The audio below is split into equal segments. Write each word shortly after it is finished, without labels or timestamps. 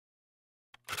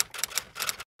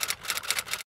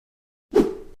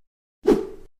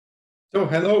So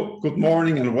hello, good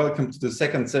morning, and welcome to the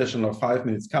second session of 5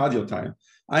 Minutes Cardio Time.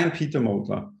 I'm Peter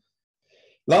Modler.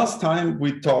 Last time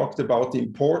we talked about the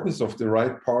importance of the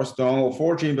right parasternal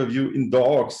four-chamber view in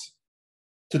dogs.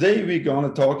 Today we're going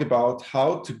to talk about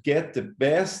how to get the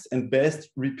best and best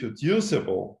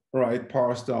reproducible right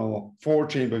parasternal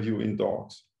four-chamber view in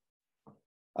dogs.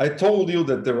 I told you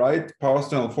that the right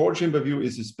parasternal four-chamber view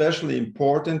is especially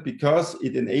important because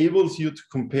it enables you to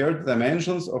compare the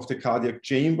dimensions of the cardiac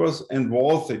chambers and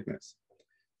wall thickness.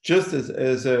 Just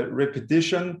as a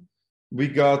repetition, we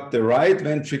got the right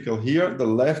ventricle here, the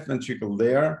left ventricle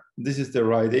there. This is the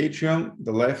right atrium.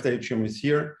 The left atrium is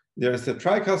here. There's the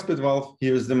tricuspid valve.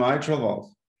 Here's the mitral valve.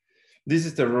 This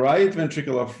is the right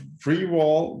ventricular free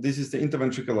wall. This is the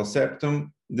interventricular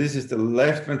septum. This is the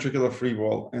left ventricular free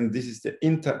wall. And this is the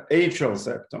interatrial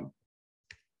septum.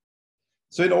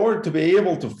 So in order to be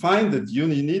able to find it, you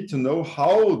need to know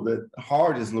how the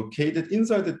heart is located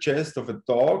inside the chest of a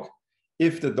dog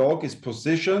if the dog is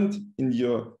positioned in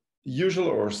your usual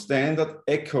or standard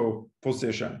echo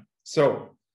position. So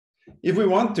if we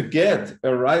want to get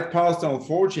a right parasternal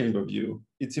four-chamber view,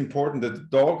 it's important that the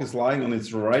dog is lying on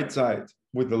its right side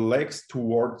with the legs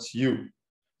towards you.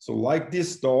 So like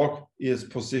this dog is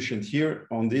positioned here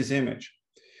on this image.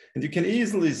 And you can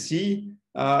easily see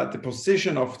the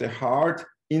position of the heart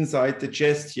inside the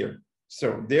chest here.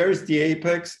 So there is the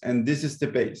apex and this is the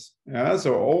base.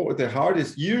 So the heart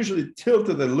is usually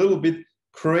tilted a little bit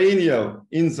cranial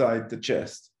inside the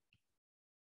chest.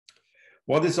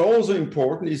 What is also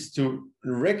important is to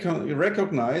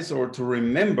recognize or to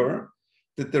remember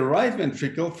that the right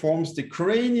ventricle forms the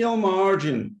cranial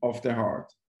margin of the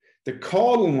heart. The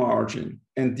caudal margin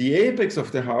and the apex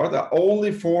of the heart are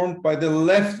only formed by the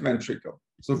left ventricle.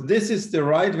 So this is the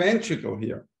right ventricle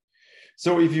here.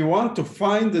 So if you want to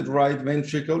find the right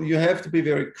ventricle, you have to be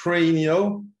very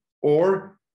cranial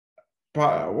or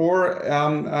far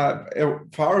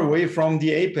away from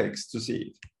the apex to see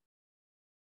it.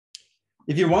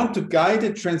 If you want to guide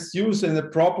a transducer in a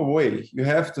proper way, you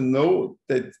have to know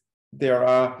that there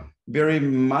are very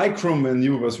micro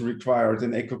maneuvers required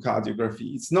in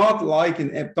echocardiography. It's not like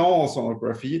in abdominal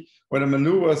sonography, where the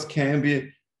maneuvers can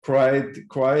be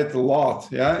quite a lot.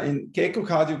 Yeah? In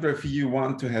echocardiography, you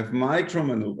want to have micro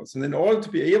maneuvers. And in order to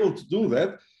be able to do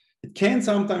that, it can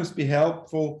sometimes be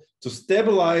helpful to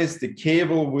stabilize the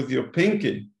cable with your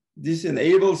pinky. This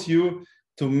enables you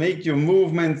to make your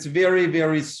movements very,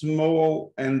 very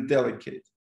small and delicate.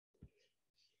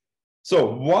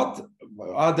 So what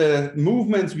are the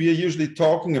movements we are usually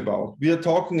talking about? We are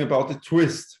talking about a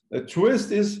twist. A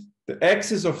twist is the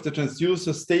axis of the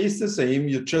transducer stays the same.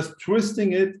 You're just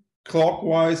twisting it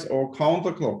clockwise or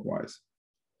counterclockwise.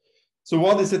 So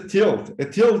what is a tilt? A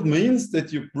tilt means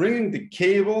that you're bringing the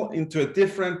cable into a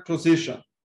different position.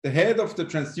 The head of the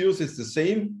transducer is the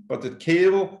same, but the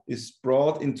cable is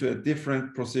brought into a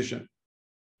different position.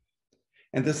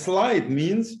 And the slide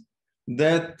means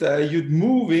that you're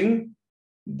moving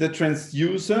the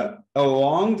transducer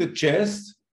along the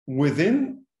chest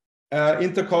within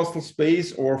intercostal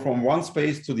space or from one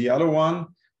space to the other one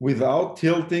without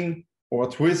tilting or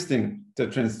twisting the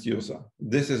transducer.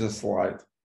 This is a slide.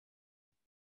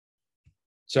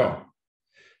 So,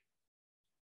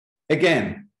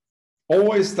 again,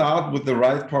 always start with the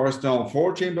right parasternal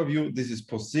four-chamber view. This is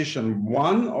position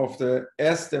 1 of the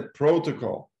S-step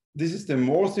protocol. This is the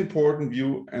most important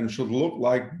view and should look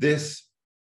like this.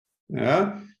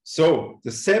 Yeah? So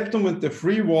the septum and the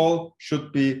free wall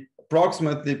should be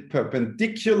approximately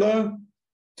perpendicular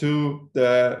to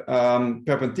the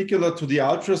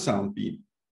ultrasound beam.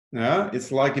 Yeah?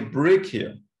 It's like a brick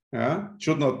here. Yeah? It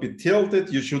should not be tilted.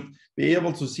 You should be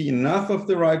able to see enough of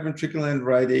the right ventricle and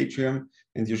right atrium,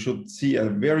 and you should see a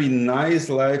very nice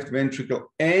left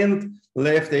ventricle and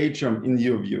left atrium in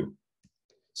your view.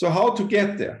 So how to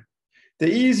get there? The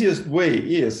easiest way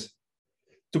is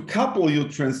to couple your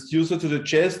transducer to the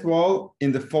chest wall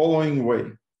in the following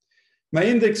way. My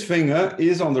index finger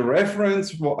is on the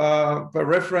reference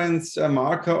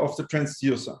marker of the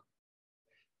transducer.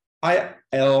 I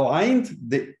aligned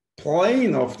the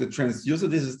plane of the transducer,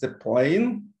 this is the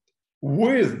plane,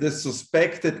 with the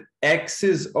suspected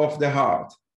axis of the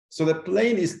heart. So the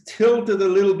plane is tilted a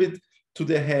little bit to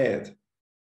the head,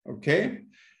 okay?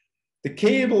 The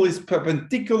cable is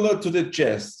perpendicular to the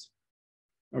chest,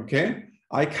 okay?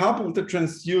 I coupled the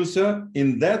transducer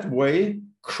in that way,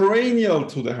 cranial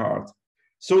to the heart.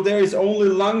 So there is only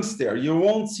lungs there. You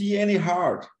won't see any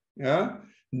heart, yeah?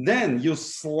 Then you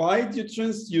slide your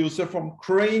transducer from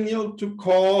cranial to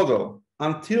caudal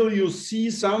until you see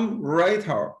some right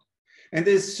heart. And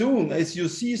as soon as you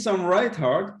see some right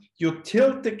heart, you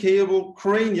tilt the cable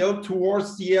cranial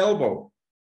towards the elbow.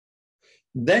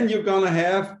 Then you're going to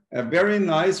have a very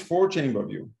nice four-chamber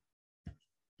view.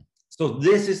 So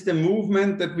this is the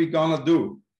movement that we're going to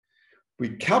do. We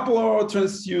couple our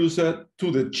transducer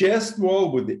to the chest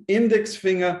wall with the index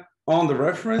finger on the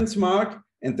reference mark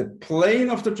and the plane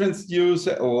of the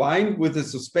transducer aligned with the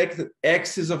suspected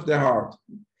axis of the heart.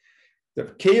 The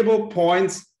cable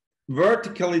points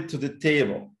vertically to the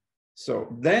table.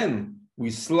 So then we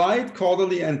slide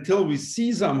caudally until we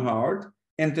see some heart,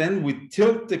 and then we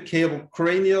tilt the cable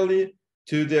cranially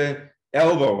to the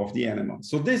elbow of the animal.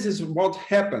 So this is what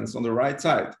happens on the right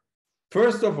side.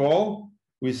 First of all,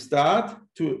 we start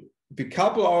to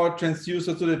decouple our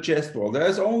transducer to the chest wall.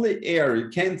 There's only air, you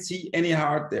can't see any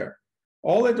heart there.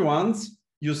 All at once,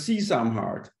 you see some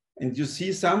heart, and you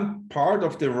see some part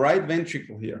of the right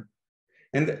ventricle here.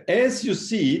 And as you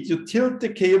see it, you tilt the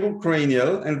cable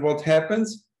cranial, and what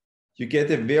happens? You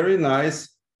get a very nice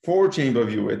four-chamber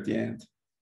view at the end.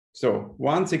 So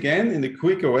once again, in a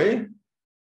quicker way,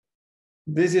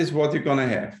 this is what you're gonna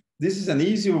have. This is an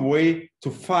easy way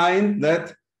to find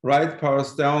that right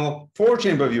parasternal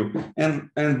four-chamber view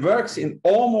and works in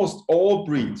almost all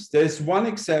breeds. There's one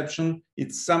exception,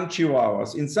 it's some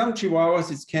Chihuahuas. In some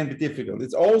Chihuahuas, it can be difficult.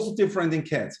 It's also different in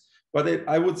cats. But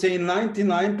I would say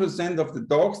 99% of the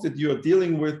dogs that you are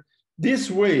dealing with,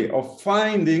 this way of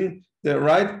finding the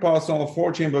right parasternal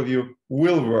four-chamber view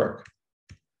will work.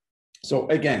 So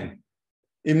again,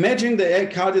 imagine the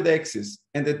cardiac axis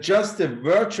and adjust the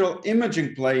virtual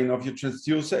imaging plane of your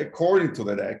transducer according to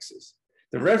that axis.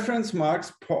 The reference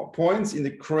marks points in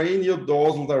the cranial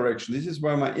dorsal direction. This is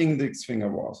where my index finger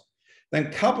was.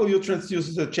 Then couple your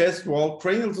transducer to the chest wall,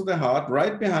 cranial to the heart,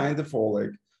 right behind the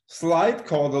foreleg. Slide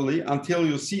caudally until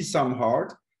you see some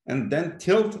heart, and then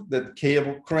tilt that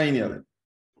cable cranially.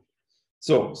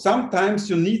 So sometimes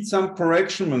you need some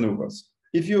correction maneuvers.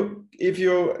 If you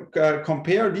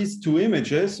compare these two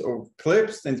images or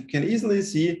clips, then you can easily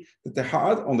see that the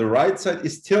heart on the right side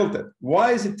is tilted.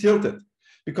 Why is it tilted?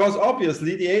 Because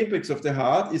obviously the apex of the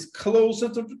heart is closer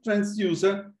to the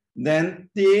transducer than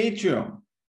the atrium.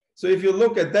 So if you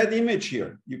look at that image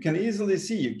here, you can easily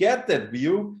see, you get that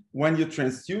view when your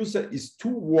transducer is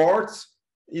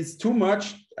too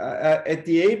much at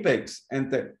the apex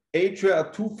and the atria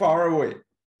are too far away.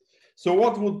 So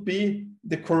what would be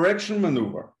the correction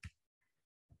maneuver?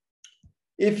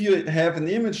 If you have an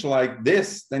image like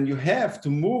this, then you have to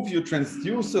move your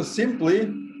transducer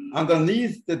simply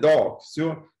underneath the dog.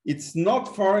 So it's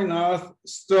not far enough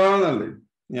sternally.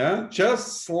 Yeah,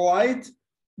 just slide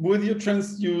with your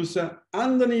transducer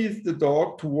underneath the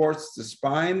dog towards the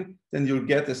spine, then you'll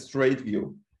get a straight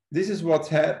view. This is what's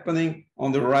happening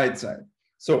on the right side.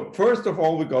 So first of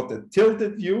all, we got the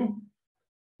tilted view.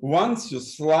 Once you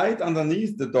slide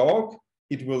underneath the dog,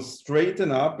 it will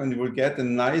straighten up and you will get a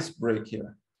nice break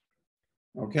here.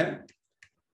 Okay.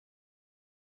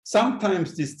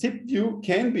 Sometimes this tip view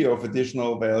can be of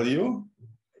additional value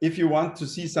if you want to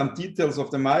see some details of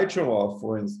the mitral valve,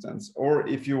 for instance, or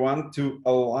if you want to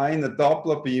align a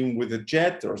Doppler beam with a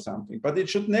jet or something, but it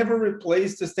should never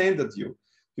replace the standard view.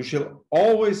 You should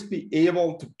always be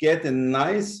able to get a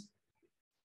nice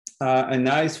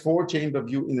four-chamber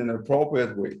view in an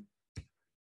appropriate way.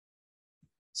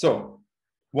 So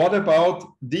what about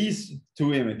these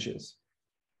two images?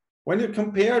 When you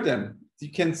compare them, you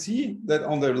can see that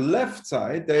on the left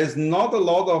side, there is not a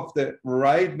lot of the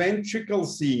right ventricle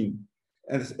seen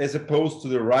as opposed to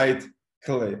the right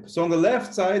clip. So on the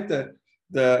left side, the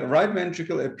right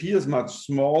ventricle appears much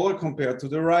smaller compared to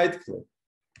the right clip.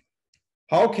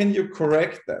 How can you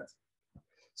correct that?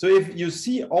 So if you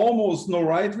see almost no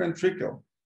right ventricle,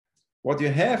 what you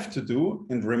have to do,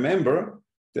 and remember,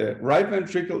 the right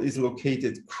ventricle is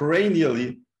located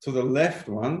cranially to the left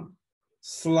one,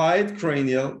 slide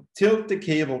cranial, tilt the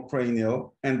cable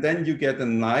cranial, and then you get a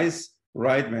nice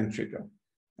right ventricle.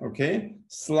 Okay,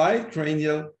 slide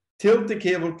cranial, tilt the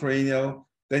cable cranial,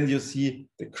 then you see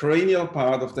the cranial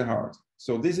part of the heart.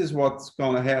 So this is what's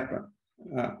going to happen.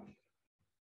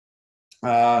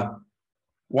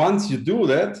 Once you do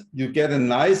that, you get a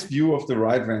nice view of the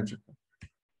right ventricle.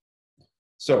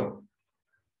 So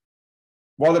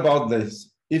what about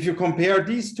this? If you compare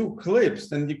these two clips,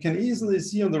 then you can easily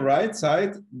see on the right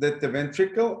side that the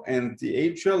ventricle and the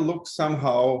atria look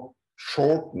somehow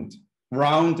shortened,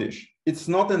 roundish. It's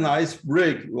not a nice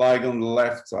rig like on the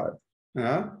left side.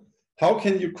 How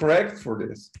can you correct for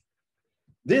this?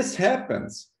 This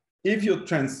happens if your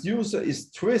transducer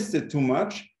is twisted too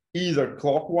much, either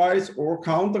clockwise or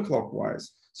counterclockwise.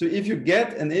 So if you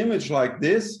get an image like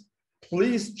this,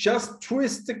 please just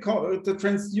twist the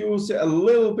transducer a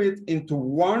little bit into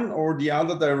one or the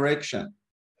other direction.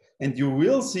 And you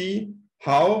will see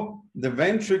how the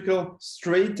ventricle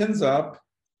straightens up.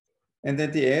 And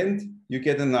at the end, you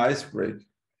get a nice break.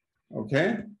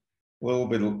 Okay? A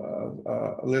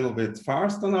little bit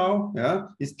faster now. Yeah?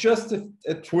 It's just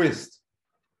a twist.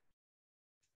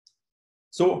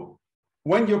 So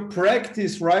when you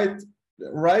practice right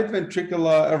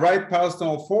ventricular, right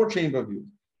parasternal four-chamber view,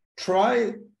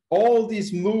 try all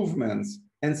these movements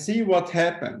and see what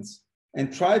happens,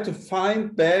 and try to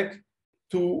find back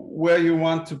to where you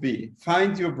want to be.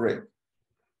 Find your break.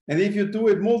 And if you do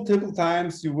it multiple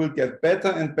times, you will get better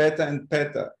and better and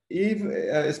better,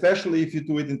 especially if you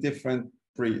do it in different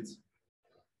breeds.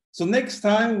 So next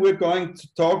time we're going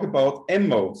to talk about M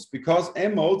modes, because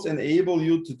M modes enable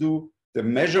you to do the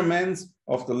measurements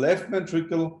of the left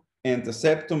ventricle and the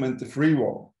septum and the free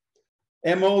wall.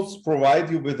 M modes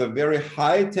provide you with a very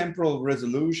high temporal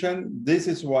resolution. This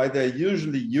is why they're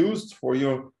usually used for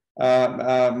your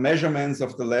measurements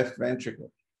of the left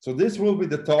ventricle. So this will be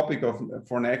the topic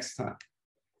for next time.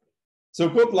 So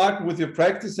good luck with your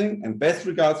practicing and best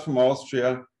regards from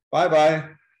Austria. Bye-bye.